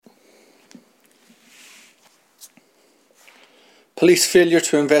Police failure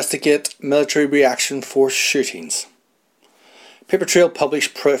to investigate military reaction force shootings. Paper Trail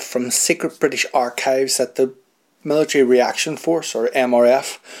published proof from secret British archives that the Military Reaction Force, or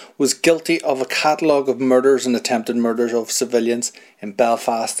MRF, was guilty of a catalogue of murders and attempted murders of civilians in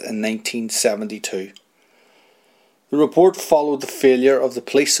Belfast in 1972. The report followed the failure of the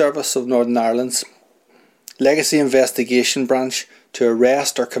Police Service of Northern Ireland's Legacy Investigation Branch to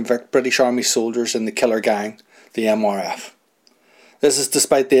arrest or convict British Army soldiers in the killer gang, the MRF. This is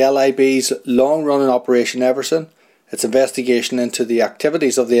despite the LIB's long-running Operation Everson, its investigation into the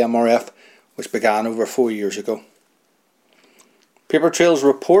activities of the MRF, which began over 4 years ago. Paper Trail's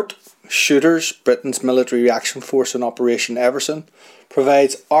report, Shooters, Britain's Military Reaction Force in Operation Everson,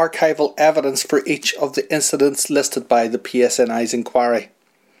 provides archival evidence for each of the incidents listed by the PSNI's inquiry.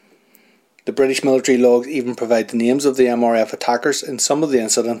 The British military logs even provide the names of the MRF attackers in some of the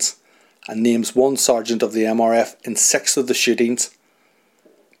incidents and names one sergeant of the MRF in 6 of the shootings.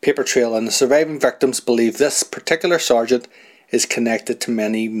 Paper Trail and the surviving victims believe this particular sergeant is connected to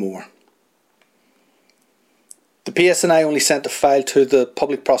many more. The PSNI only sent a file to the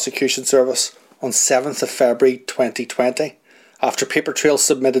Public Prosecution Service on 7th of February 2020 after Paper Trail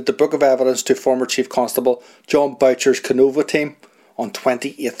submitted the book of evidence to former Chief Constable John Boucher's Canova team on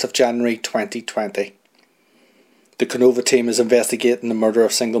 28th of January 2020. The Canova team is investigating the murder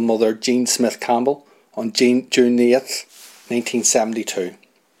of single mother Jean Smith Campbell on June 8th, 1972.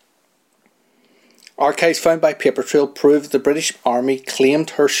 Archives found by Paper Trail proved the British Army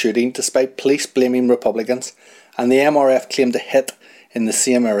claimed her shooting despite police blaming Republicans, and the MRF claimed a hit in the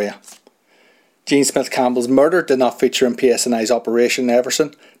same area. Jean Smith Campbell's murder did not feature in PSNI's Operation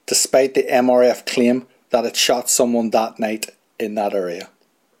Everson, despite the MRF claim that it shot someone that night in that area.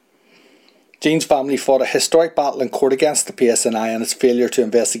 Jean's family fought a historic battle in court against the PSNI and its failure to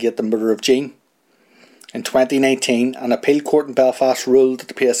investigate the murder of Jean. In 2019, an appeal court in Belfast ruled that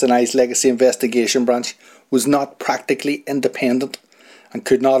the PSNI's Legacy Investigation Branch was not practically independent and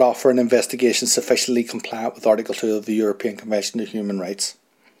could not offer an investigation sufficiently compliant with Article 2 of the European Convention on Human Rights.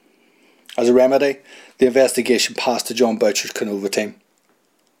 As a remedy, the investigation passed to John Boucher's Canova team.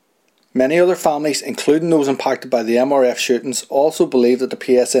 Many other families, including those impacted by the MRF shootings, also believe that the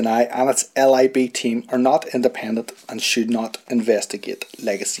PSNI and its LIB team are not independent and should not investigate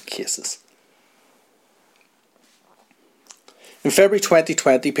legacy cases. In February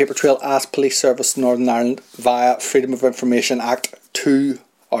 2020, Paper Trail asked Police Service Northern Ireland via Freedom of Information Act 2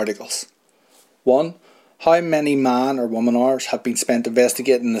 articles. 1. How many man or woman hours have been spent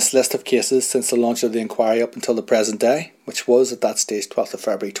investigating this list of cases since the launch of the inquiry up until the present day, which was at that stage 12th of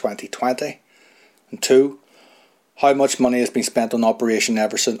February 2020. And 2. How much money has been spent on Operation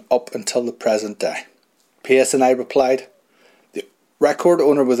Everson up until the present day. PSNI replied, the record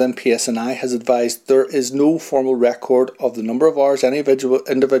owner within PSNI has advised there is no formal record of the number of hours any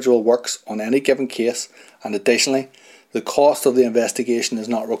individual works on any given case, and additionally, the cost of the investigation is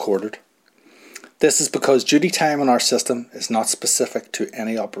not recorded. This is because duty time in our system is not specific to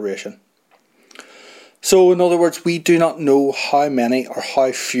any operation. So, in other words, we do not know how many or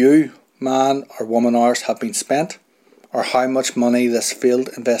how few man or woman hours have been spent, or how much money this field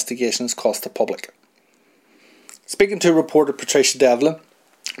investigation has cost the public. Speaking to reporter Patricia Devlin,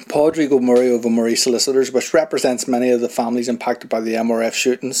 Padraig O'Murray of O'Murray Solicitors, which represents many of the families impacted by the MRF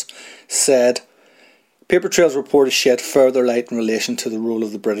shootings, said, Paper Trail's report has shed further light in relation to the role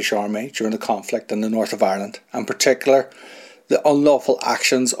of the British Army during the conflict in the north of Ireland, and in particular the unlawful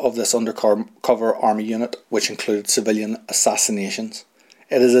actions of this undercover army unit, which included civilian assassinations.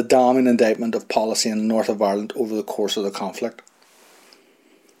 It is a damning indictment of policy in the north of Ireland over the course of the conflict.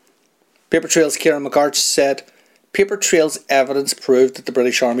 Paper Trail's Kieran McArch said, Paper Trail's evidence proved that the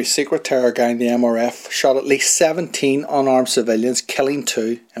British Army's secret terror gang, the MRF, shot at least 17 unarmed civilians, killing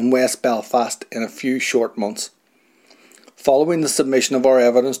 2 in West Belfast in a few short months. Following the submission of our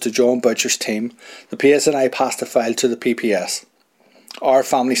evidence to John Boucher's team, the PSNI passed a file to the PPS. Our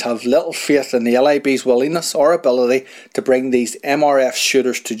families have little faith in the LIB's willingness or ability to bring these MRF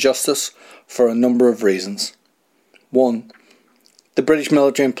shooters to justice for a number of reasons. 1. The British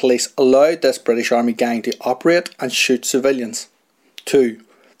military and police allowed this British Army gang to operate and shoot civilians. 2.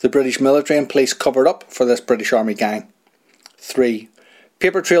 The British military and police covered up for this British Army gang. 3.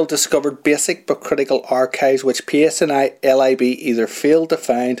 Paper Trail discovered basic but critical archives which PSNI LIB either failed to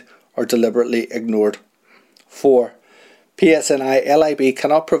find or deliberately ignored. 4. PSNI LIB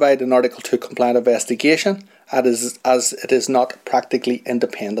cannot provide an Article 2 compliant investigation as it is not practically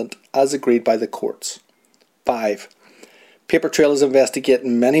independent, as agreed by the courts. 5. Paper Trail is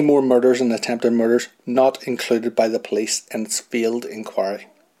investigating many more murders and attempted murders not included by the police in its failed inquiry.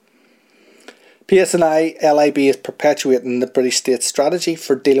 PSNI LIB is perpetuating the British state's strategy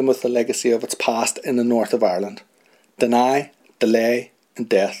for dealing with the legacy of its past in the north of Ireland. Deny, delay and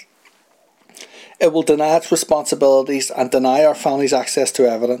death. It will deny its responsibilities and deny our families access to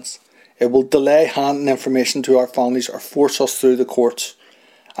evidence. It will delay handing information to our families or force us through the courts,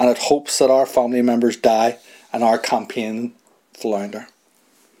 and it hopes that our family members die and our campaign flounder.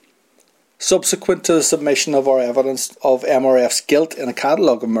 Subsequent to the submission of our evidence of MRF's guilt in a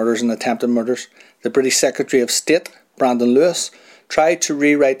catalogue of murders and attempted murders, the British Secretary of State, Brandon Lewis, tried to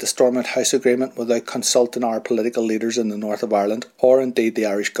rewrite the Stormont House Agreement without consulting our political leaders in the north of Ireland, or indeed the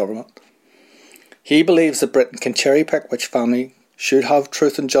Irish government. He believes that Britain can cherry-pick which family should have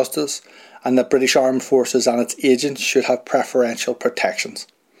truth and justice, and that British Armed Forces and its agents should have preferential protections.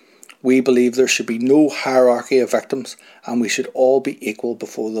 We believe there should be no hierarchy of victims, and we should all be equal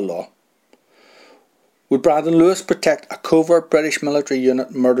before the law. Would Brandon Lewis protect a covert British military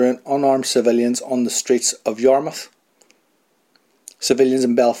unit murdering unarmed civilians on the streets of Yarmouth? Civilians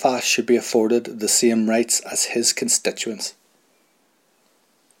in Belfast should be afforded the same rights as his constituents.